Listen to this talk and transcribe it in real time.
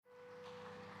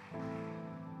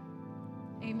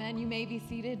Amen. You may be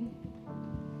seated.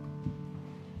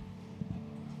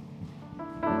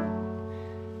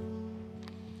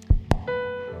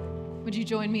 Would you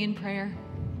join me in prayer?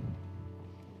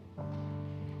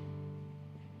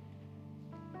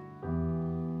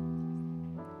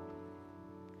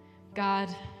 God,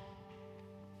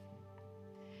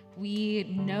 we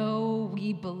know,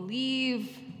 we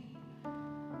believe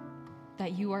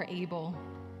that you are able.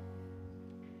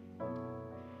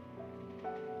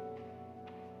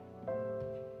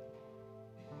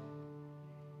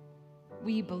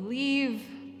 We believe,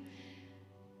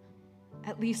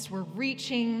 at least we're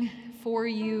reaching for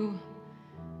you,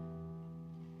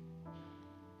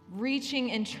 reaching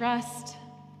in trust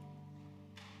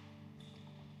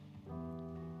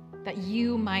that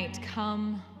you might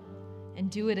come and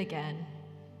do it again.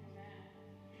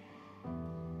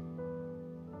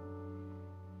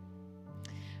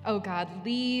 Oh God,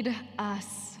 lead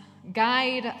us,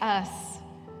 guide us,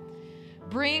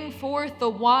 bring forth the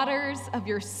waters of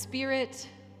your Spirit,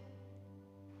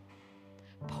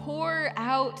 pour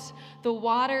out the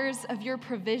waters of your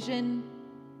provision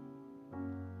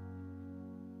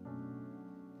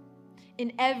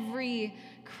in every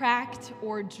cracked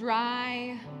or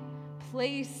dry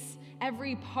place,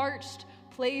 every parched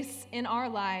place in our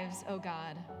lives, oh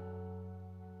God.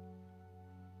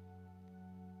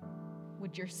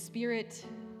 Would your Spirit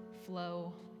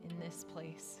flow in this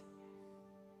place?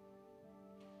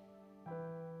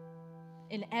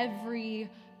 In every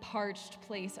parched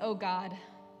place, oh God,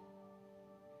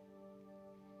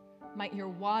 might your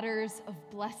waters of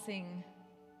blessing,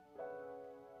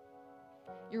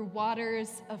 your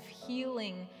waters of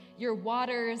healing, your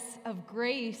waters of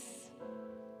grace,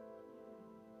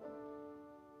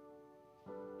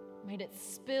 might it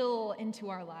spill into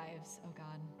our lives, oh God.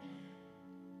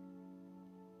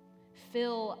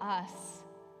 Fill us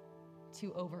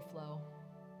to overflow.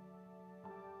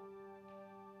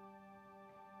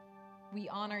 We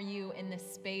honor you in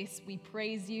this space. We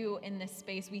praise you in this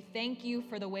space. We thank you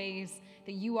for the ways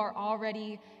that you are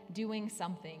already doing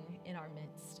something in our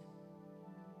midst.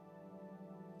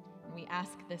 And we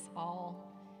ask this all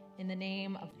in the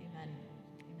name of Amen.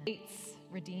 Amen. Creates,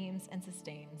 redeems, and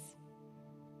sustains.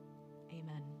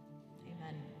 Amen.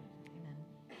 Amen. Amen.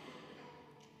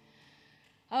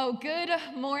 Oh, good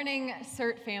morning,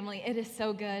 CERT family. It is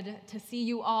so good to see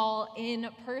you all in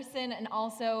person, and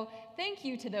also thank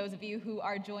you to those of you who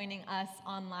are joining us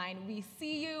online. We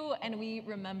see you and we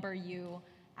remember you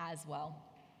as well.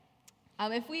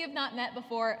 If we have not met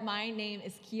before, my name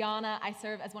is Kiana. I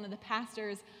serve as one of the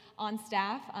pastors on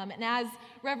staff. And as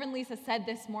Reverend Lisa said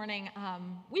this morning,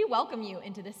 we welcome you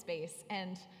into this space,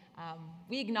 and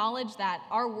we acknowledge that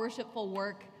our worshipful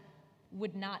work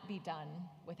would not be done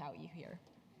without you here.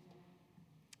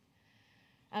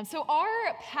 So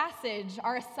our passage,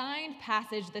 our assigned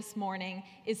passage this morning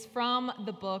is from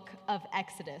the book of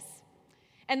Exodus.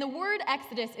 And the word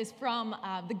Exodus is from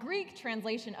the Greek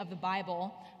translation of the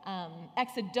Bible,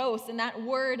 exodos, and that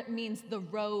word means the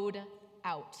road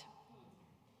out.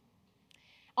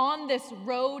 On this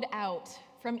road out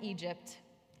from Egypt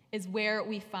is where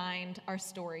we find our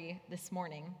story this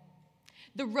morning.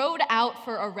 The road out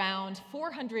for around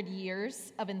 400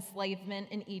 years of enslavement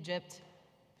in Egypt,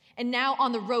 and now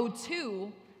on the road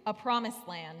to a promised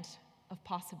land of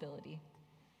possibility.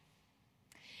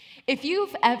 If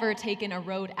you've ever taken a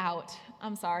road out,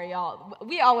 I'm sorry, y'all,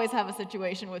 we always have a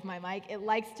situation with my mic. It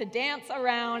likes to dance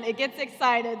around, it gets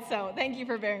excited, so thank you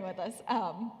for bearing with us.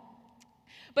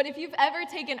 But if you've ever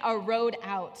taken a road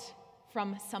out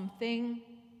from something,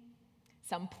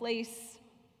 someplace,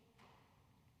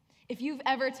 if you've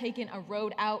ever taken a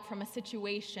road out from a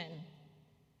situation,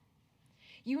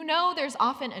 you know there's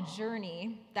often a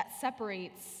journey that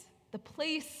separates the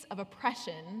place of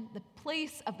oppression, the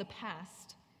place of the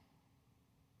past,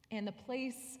 and the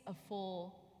place of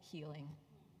full healing.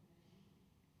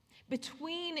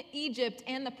 Between Egypt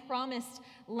and the promised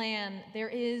land, there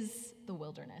is the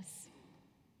wilderness.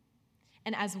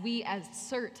 And as we as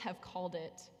CERT have called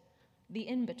it, the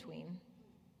in-between.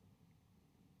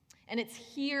 And it's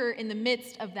here in the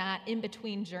midst of that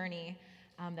in-between journey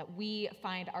that we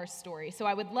find our story. So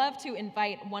I would love to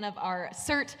invite one of our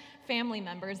CERT family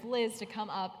members, Liz, to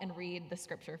come up and read the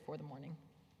scripture for the morning.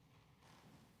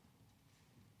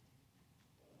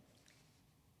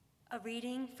 A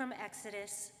reading from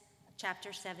Exodus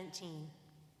chapter 17.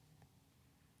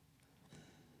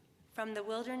 From the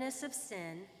wilderness of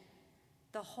Sin,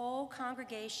 the whole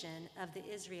congregation of the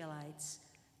Israelites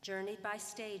journeyed by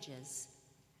stages,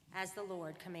 as the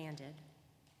Lord commanded.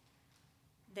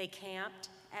 They camped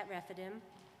at Rephidim,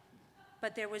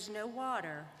 but there was no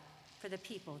water for the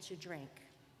people to drink.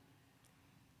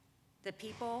 The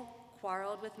people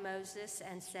quarreled with Moses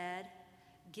and said,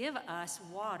 "Give us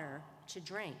water to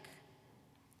drink."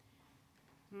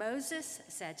 Moses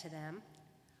said to them,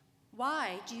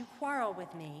 "Why do you quarrel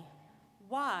with me?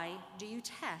 Why do you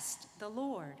test the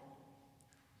Lord?"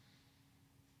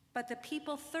 But the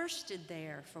people thirsted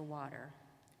there for water,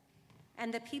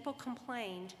 and the people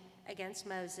complained against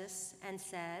Moses and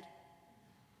said,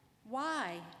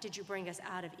 "Why did you bring us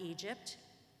out of Egypt?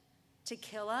 To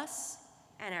kill us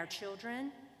and our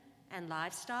children and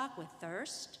livestock with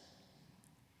thirst?"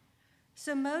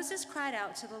 So Moses cried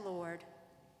out to the Lord,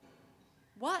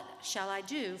 "What shall I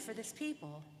do for this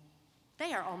people?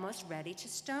 They are almost ready to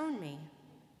stone me."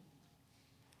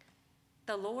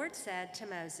 The Lord said to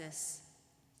Moses,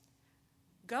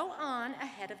 "Go on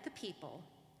ahead of the people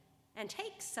and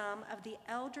take some of the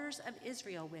elders of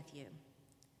Israel with you.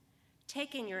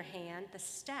 Take in your hand the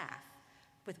staff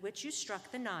with which you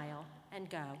struck the Nile and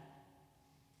go.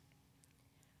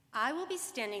 I will be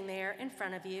standing there in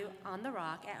front of you on the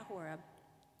rock at Horeb.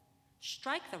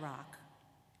 Strike the rock,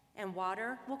 and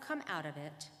water will come out of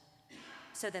it,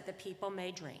 so that the people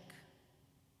may drink."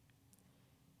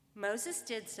 Moses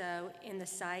did so in the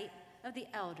sight of the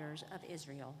elders of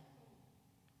Israel.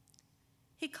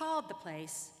 He called the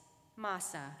place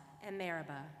Massah and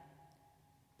Meribah,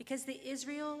 because the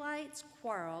Israelites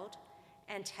quarreled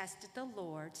and tested the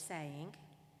Lord, saying,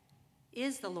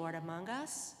 "Is the Lord among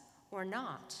us or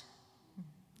not?"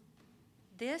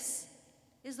 This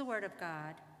is the word of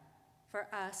God for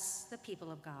us, the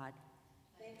people of God.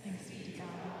 Thanks be to God.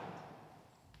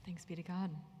 Thanks be to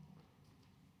God.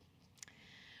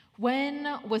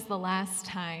 When was the last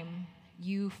time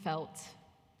you felt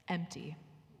empty,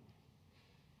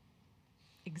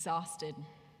 exhausted?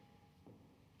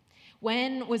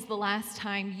 When was the last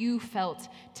time you felt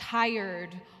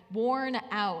tired, worn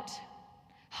out,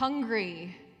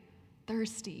 hungry,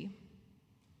 thirsty,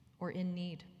 or in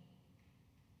need?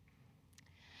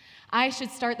 I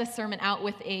should start this sermon out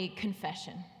with a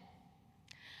confession.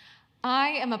 I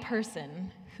am a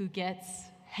person who gets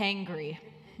hangry.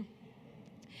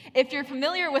 If you're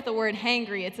familiar with the word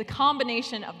hangry, it's a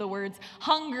combination of the words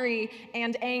hungry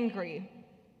and angry.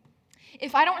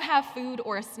 If I don't have food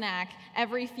or a snack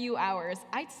every few hours,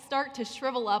 I start to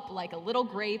shrivel up like a little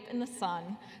grape in the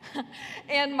sun,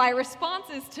 and my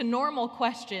responses to normal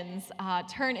questions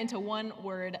turn into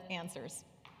one-word answers.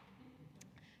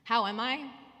 How am I?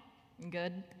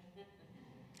 Good.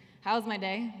 How's my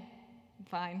day?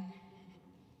 Fine.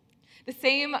 The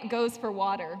same goes for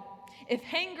water. If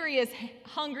hangry is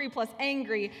hungry plus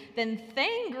angry, then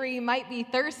thangry might be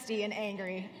thirsty and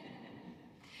angry.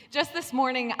 Just this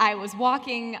morning, I was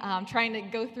walking, trying to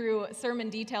go through sermon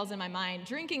details in my mind,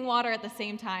 drinking water at the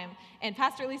same time, and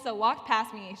Pastor Lisa walked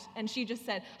past me, and she just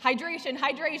said, "Hydration,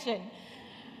 hydration."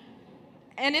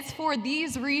 And it's for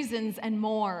these reasons and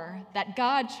more that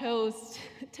God chose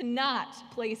to not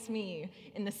place me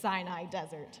in the Sinai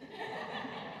desert.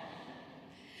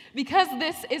 Because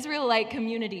this Israelite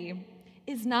community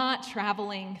is not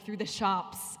traveling through the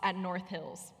shops at North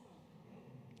Hills.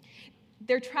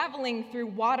 They're traveling through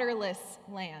waterless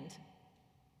land,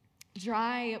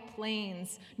 dry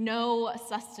plains, no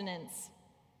sustenance.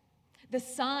 The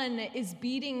sun is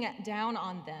beating down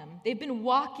on them. They've been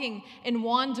walking and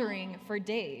wandering for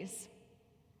days.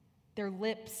 Their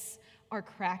lips are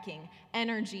cracking,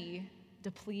 energy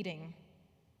depleting.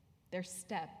 Their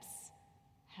steps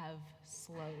have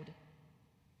slowed.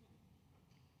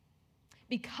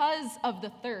 Because of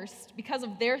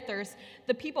their thirst,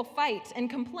 the people fight and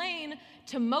complain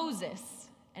to Moses,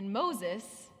 and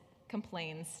Moses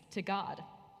complains to God.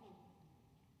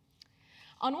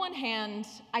 On one hand,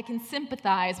 I can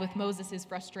sympathize with Moses'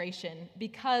 frustration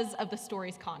because of the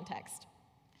story's context.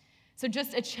 So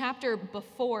just a chapter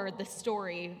before the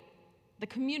story, the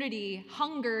community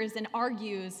hungers and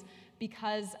argues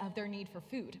because of their need for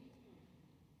food.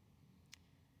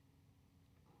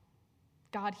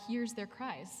 God hears their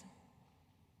cries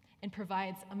and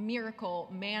provides a miracle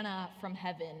manna from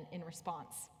heaven in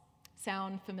response.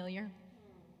 Sound familiar?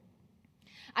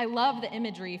 I love the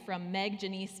imagery from Meg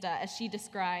Janista as she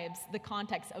describes the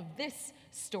context of this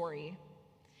story.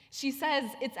 She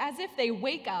says it's as if they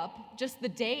wake up just the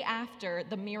day after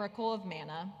the miracle of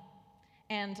manna,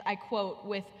 and I quote,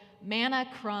 with manna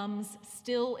crumbs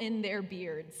still in their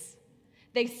beards.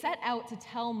 They set out to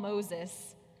tell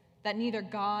Moses that neither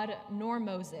God nor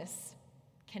Moses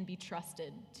can be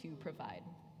trusted to provide.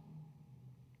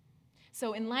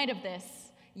 So in light of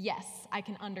this, yes, I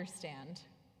can understand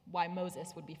why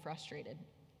Moses would be frustrated.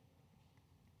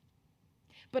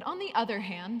 But on the other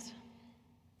hand,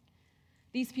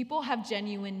 these people have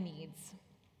genuine needs.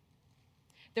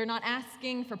 They're not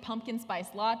asking for pumpkin spice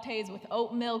lattes with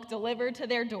oat milk delivered to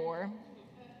their door.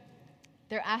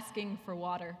 They're asking for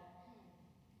water.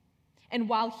 And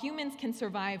while humans can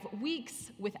survive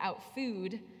weeks without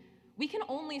food, we can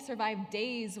only survive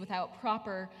days without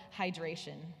proper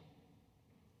hydration.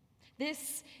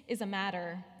 This is a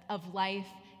matter of life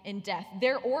and death.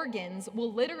 Their organs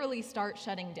will literally start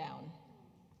shutting down.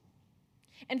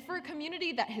 And for a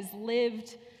community that has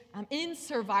lived in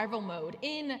survival mode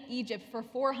in Egypt for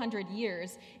 400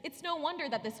 years, it's no wonder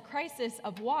that this crisis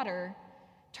of water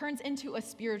turns into a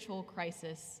spiritual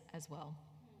crisis as well.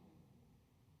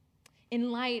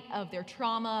 In light of their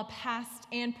trauma, past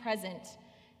and present,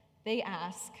 they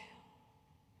ask,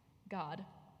 God,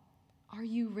 are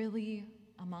you really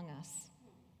among us?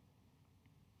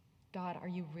 God, are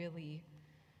you really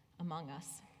among us?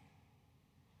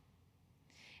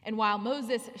 And while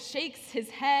Moses shakes his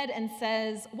head and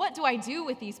says, what do I do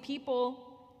with these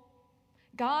people?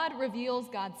 God reveals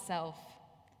God's self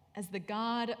as the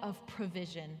God of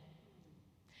provision,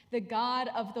 the God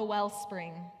of the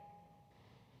wellspring,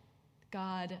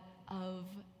 God of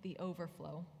the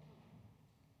overflow.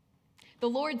 The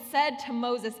Lord said to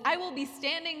Moses, I will be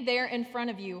standing there in front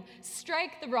of you.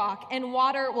 Strike the rock, and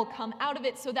water will come out of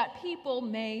it so that people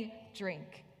may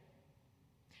drink.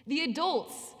 The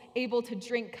adults able to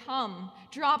drink come,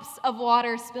 drops of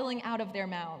water spilling out of their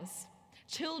mouths.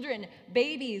 Children,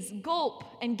 babies, gulp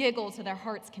and giggle to their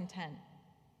heart's content.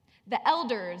 The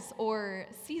elders, or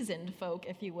seasoned folk,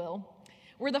 if you will,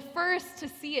 were the first to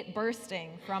see it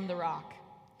bursting from the rock.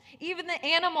 Even the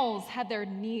animals had their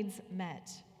needs met.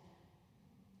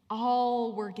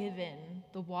 All were given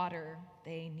the water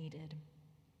they needed.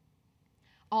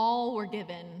 All were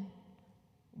given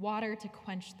water to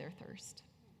quench their thirst.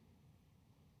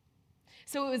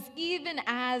 So it was even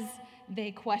as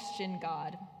they questioned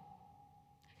God,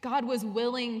 God was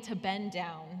willing to bend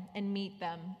down and meet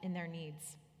them in their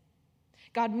needs.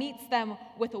 God meets them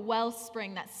with a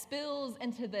wellspring that spills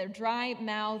into their dry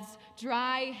mouths,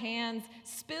 dry hands,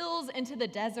 spills into the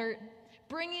desert,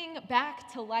 bringing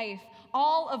back to life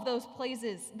all of those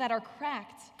places that are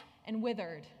cracked and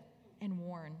withered and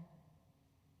worn.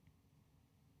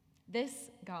 This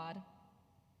God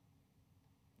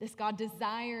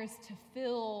desires to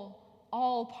fill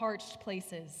all parched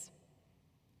places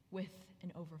with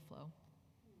an overflow.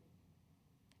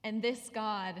 And this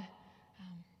God,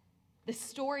 the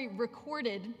story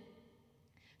recorded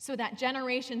so that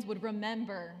generations would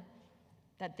remember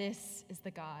that this is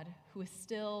the God who is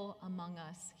still among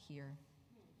us here.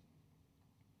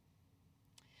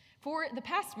 For the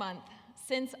past month,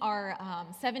 since our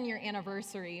 7-year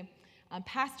anniversary,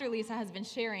 Pastor Lisa has been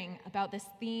sharing about this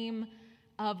theme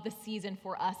of the season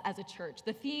for us as a church,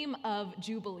 the theme of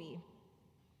Jubilee.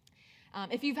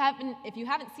 If you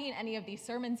haven't seen any of these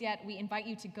sermons yet, we invite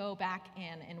you to go back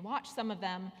and watch some of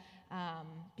them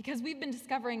because we've been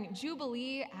discovering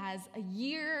Jubilee as a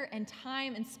year and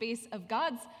time and space of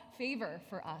God's favor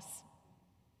for us.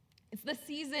 It's the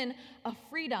season of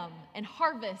freedom and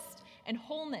harvest and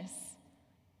wholeness.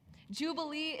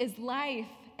 Jubilee is life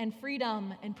and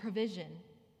freedom and provision.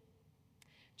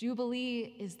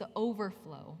 Jubilee is the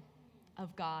overflow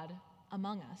of God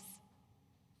among us.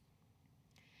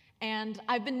 And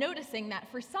I've been noticing that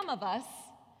for some of us,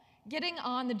 getting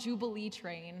on the Jubilee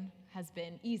train has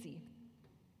been easy.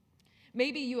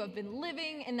 Maybe you have been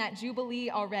living in that Jubilee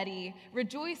already,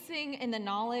 rejoicing in the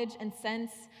knowledge and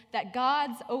sense that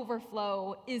God's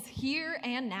overflow is here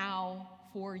and now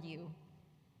for you.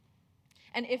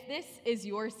 And if this is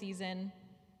your season,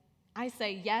 I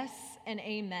say yes and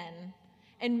amen.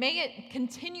 And may it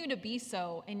continue to be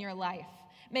so in your life.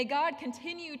 May God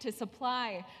continue to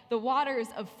supply the waters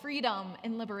of freedom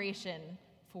and liberation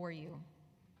for you.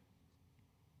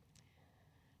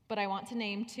 But I want to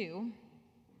name too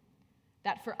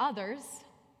that for others,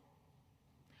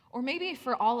 or maybe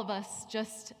for all of us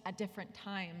just at different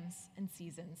times and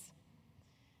seasons,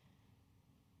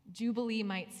 Jubilee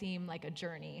might seem like a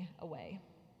journey away,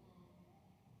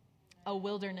 a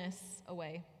wilderness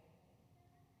away.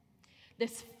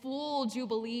 This full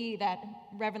Jubilee that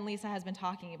Reverend Lisa has been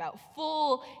talking about,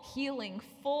 full healing,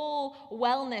 full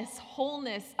wellness,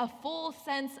 wholeness, a full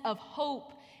sense of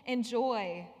hope and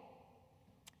joy.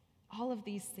 All of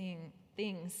these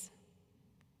things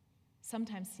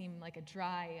sometimes seem like a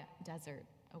dry desert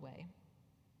away,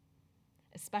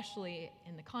 especially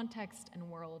in the context and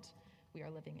world we are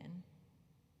living in.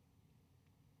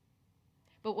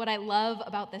 But what I love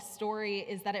about this story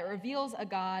is that it reveals a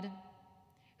God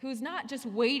who's not just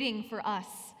waiting for us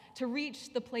to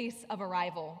reach the place of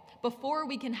arrival before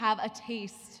we can have a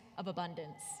taste of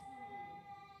abundance.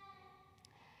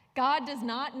 God does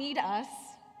not need us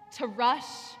to rush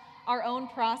our own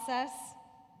process.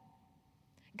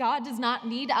 God does not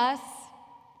need us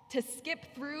to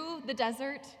skip through the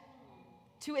desert,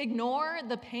 to ignore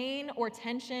the pain or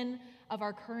tension of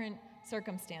our current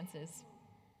circumstances.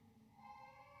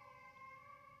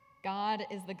 God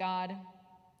is the God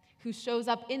who shows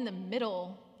up in the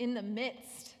middle, in the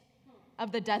midst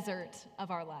of the desert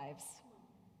of our lives.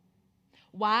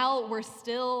 While we're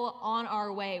still on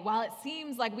our way, while it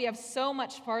seems like we have so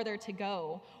much farther to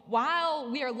go,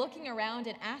 while we are looking around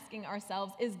and asking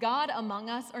ourselves, is God among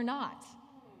us or not?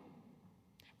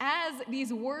 As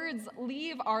these words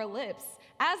leave our lips,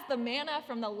 as the manna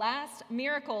from the last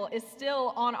miracle is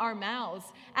still on our mouths,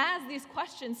 as these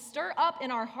questions stir up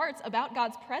in our hearts about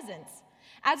God's presence,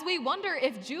 as we wonder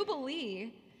if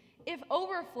Jubilee, if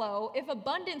overflow, if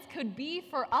abundance could be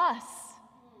for us,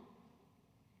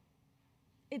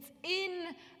 it's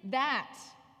in that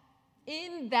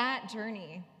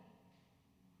journey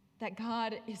that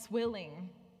God is willing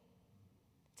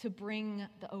to bring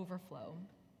the overflow.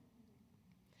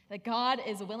 That God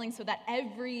is willing so that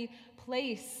every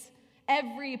place,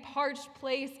 every parched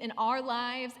place in our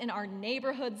lives, in our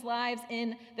neighborhoods' lives,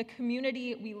 in the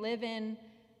community we live in,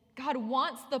 God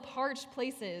wants the parched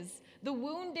places, the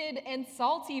wounded and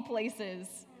salty places,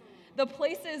 the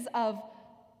places of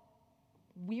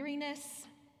weariness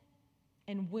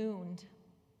and wound.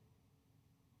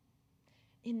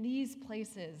 In these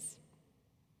places,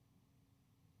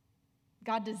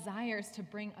 God desires to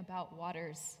bring about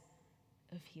waters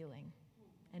of healing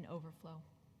and overflow.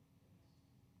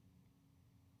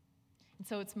 And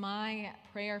so it's my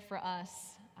prayer for us,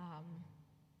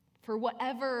 for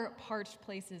whatever parched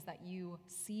places that you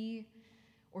see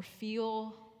or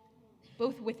feel,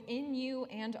 both within you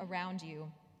and around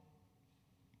you,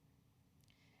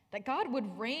 that God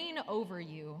would rain over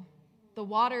you the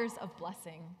waters of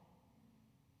blessing.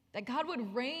 That God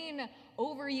would rain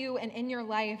over you and in your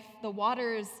life the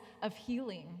waters of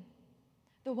healing,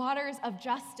 the waters of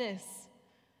justice,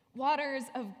 waters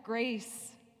of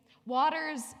grace,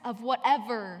 waters of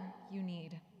whatever you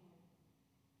need.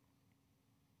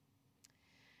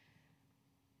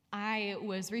 I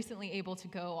was recently able to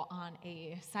go on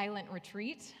a silent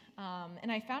retreat, and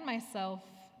I found myself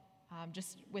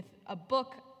just with a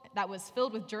book that was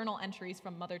filled with journal entries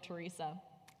from Mother Teresa.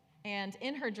 And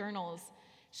in her journals,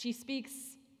 she speaks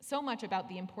so much about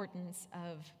the importance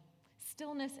of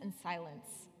stillness and silence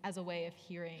as a way of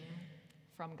hearing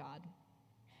from God.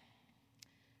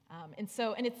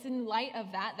 And it's in light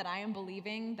of that I am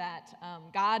believing that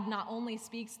God not only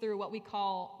speaks through what we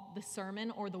call the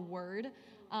sermon or the word,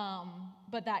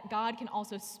 but that God can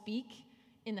also speak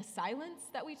in the silence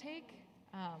that we take.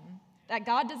 That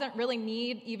God doesn't really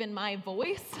need even my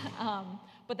voice,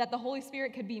 but that the Holy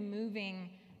Spirit could be moving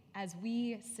as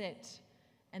we sit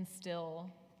and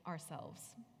still ourselves.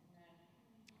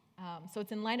 So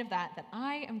it's in light of that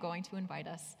I am going to invite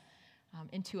us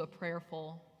into a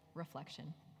prayerful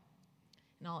reflection.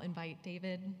 And I'll invite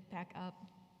David back up.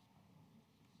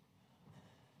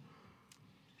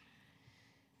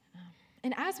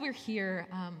 And as we're here,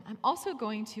 I'm also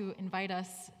going to invite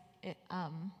us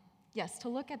to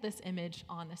look at this image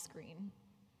on the screen.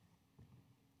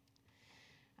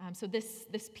 So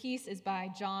this piece is by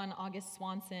John August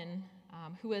Swanson,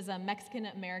 who is a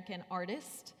Mexican-American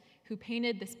artist who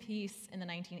painted this piece in the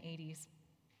 1980s.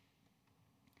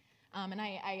 And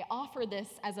I offer this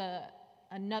as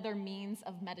another means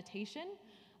of meditation,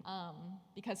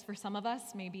 because for some of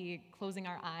us, maybe closing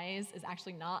our eyes is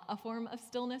actually not a form of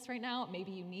stillness right now.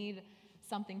 Maybe you need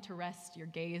something to rest your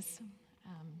gaze.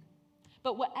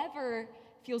 But whatever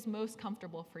feels most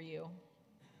comfortable for you,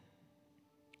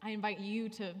 I invite you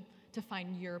to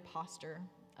find your posture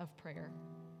of prayer.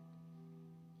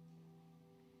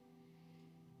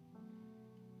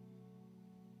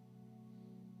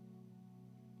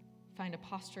 Find a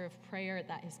posture of prayer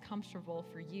that is comfortable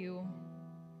for you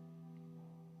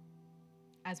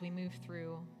as we move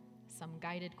through some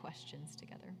guided questions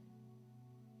together.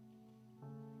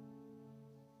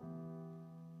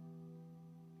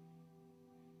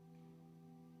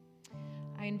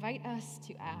 I invite us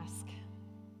to ask,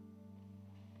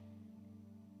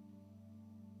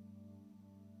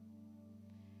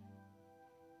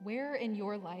 where in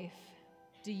your life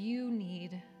do you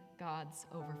need God's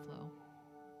overflow?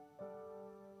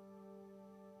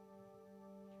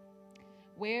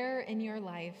 Where in your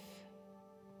life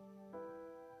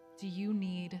do you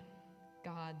need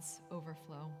God's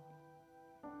overflow?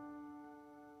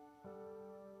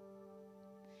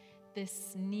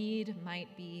 This need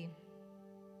might be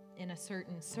in a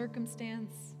certain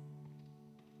circumstance.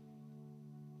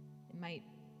 It might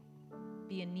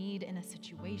be a need in a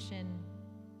situation.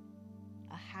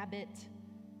 habit.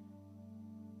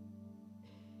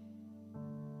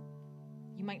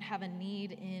 You might have a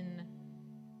need in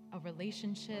a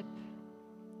relationship,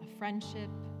 a friendship.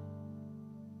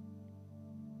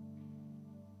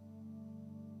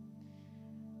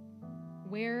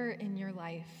 Where in your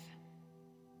life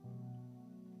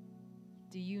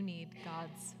do you need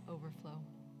God's overflow?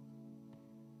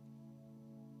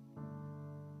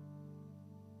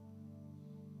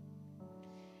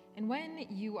 And when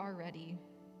you are ready,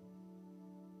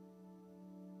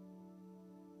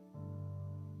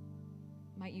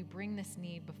 might you bring this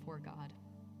need before God?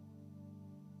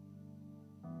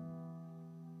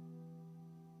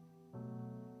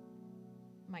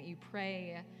 Might you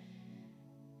pray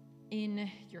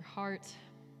in your heart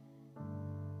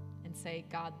and say,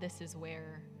 God, this is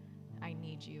where I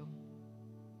need you.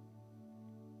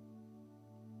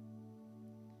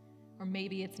 Or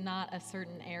maybe it's not a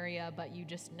certain area, but you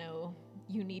just know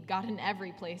you need God in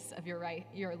every place of your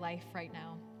life right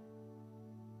now.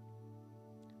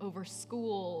 Over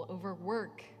school, over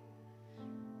work,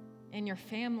 in your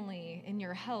family, in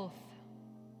your health,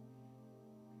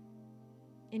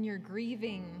 in your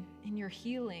grieving, in your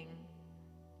healing.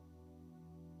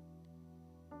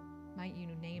 Might you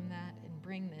name that and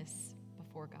bring this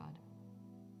before God.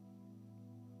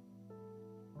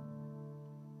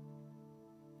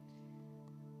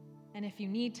 And if you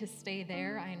need to stay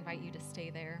there, I invite you to stay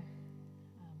there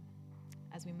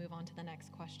as we move on to the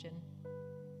next question.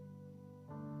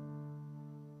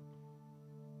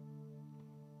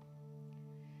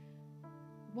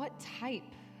 What type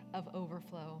of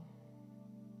overflow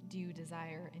do you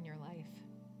desire in your life?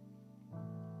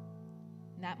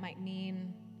 And that might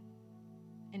mean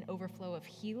an overflow of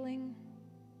healing,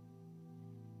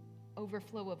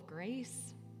 overflow of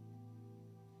grace.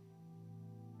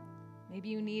 Maybe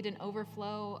you need an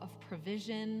overflow of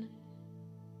provision.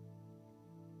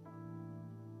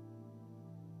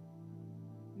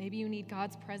 Maybe you need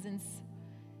God's presence,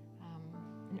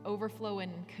 an overflow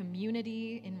in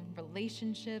community, in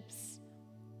relationships.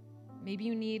 Maybe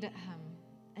you need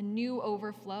a new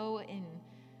overflow in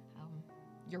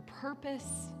your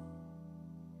purpose,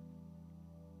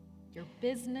 your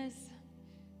business.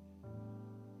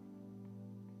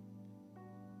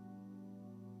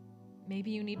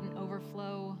 Maybe you need an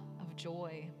overflow of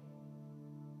joy.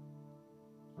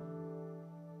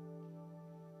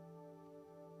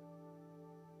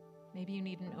 Maybe you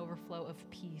need an overflow of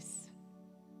peace.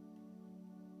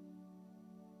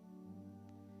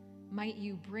 Might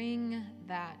you bring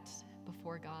that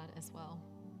before God as well?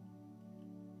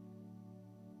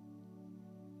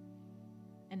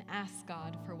 And ask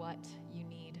God for what you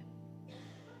need.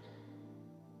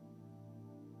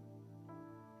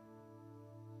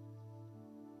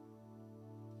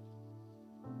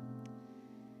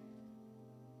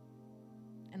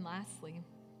 And lastly,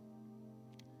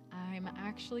 I'm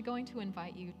actually going to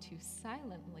invite you to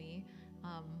silently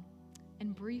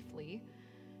and briefly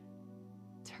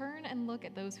turn and look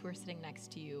at those who are sitting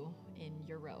next to you in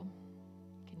your row.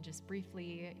 You can just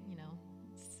briefly,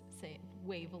 say,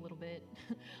 wave a little bit,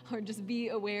 or just be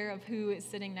aware of who is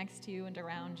sitting next to you and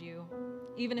around you,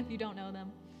 even if you don't know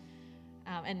them,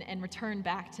 and return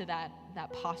back to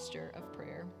that posture of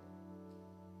prayer.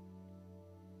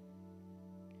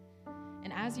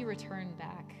 And as you return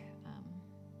back,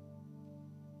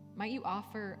 might you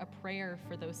offer a prayer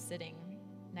for those sitting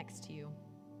next to you?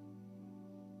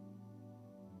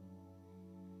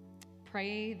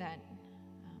 Pray that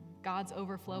God's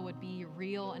overflow would be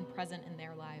real and present in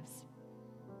their lives.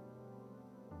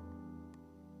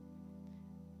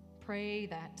 Pray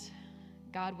that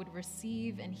God would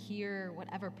receive and hear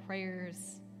whatever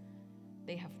prayers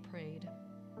they have prayed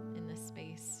in this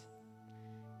space,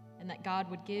 and that God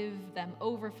would give them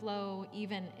overflow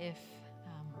even if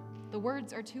the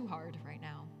words are too hard right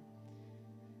now.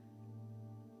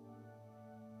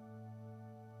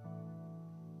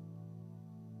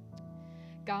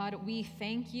 God, we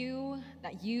thank you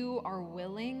that you are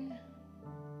willing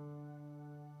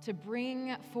to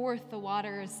bring forth the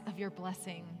waters of your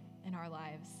blessing in our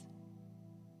lives.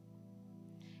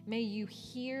 May you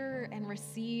hear and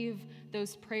receive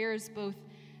those prayers, both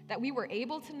that we were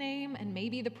able to name and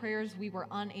maybe the prayers we were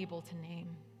unable to name.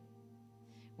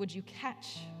 Would you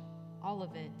catch all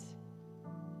of it?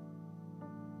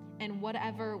 And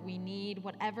whatever we need,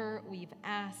 whatever we've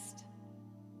asked,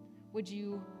 would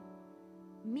you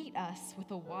meet us with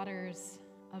the waters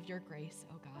of your grace,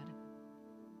 O God?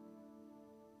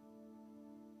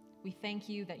 We thank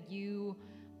you that you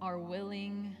are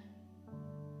willing,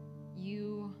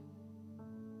 you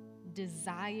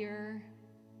desire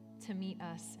to meet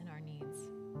us in our needs,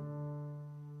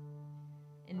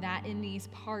 and that that in these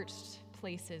parched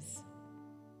places,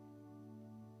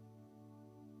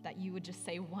 that you would just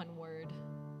say one word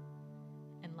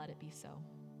and let it be so.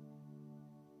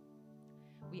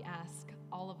 We ask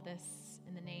all of this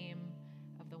in the name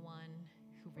of the one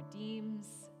who redeems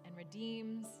and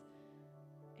redeems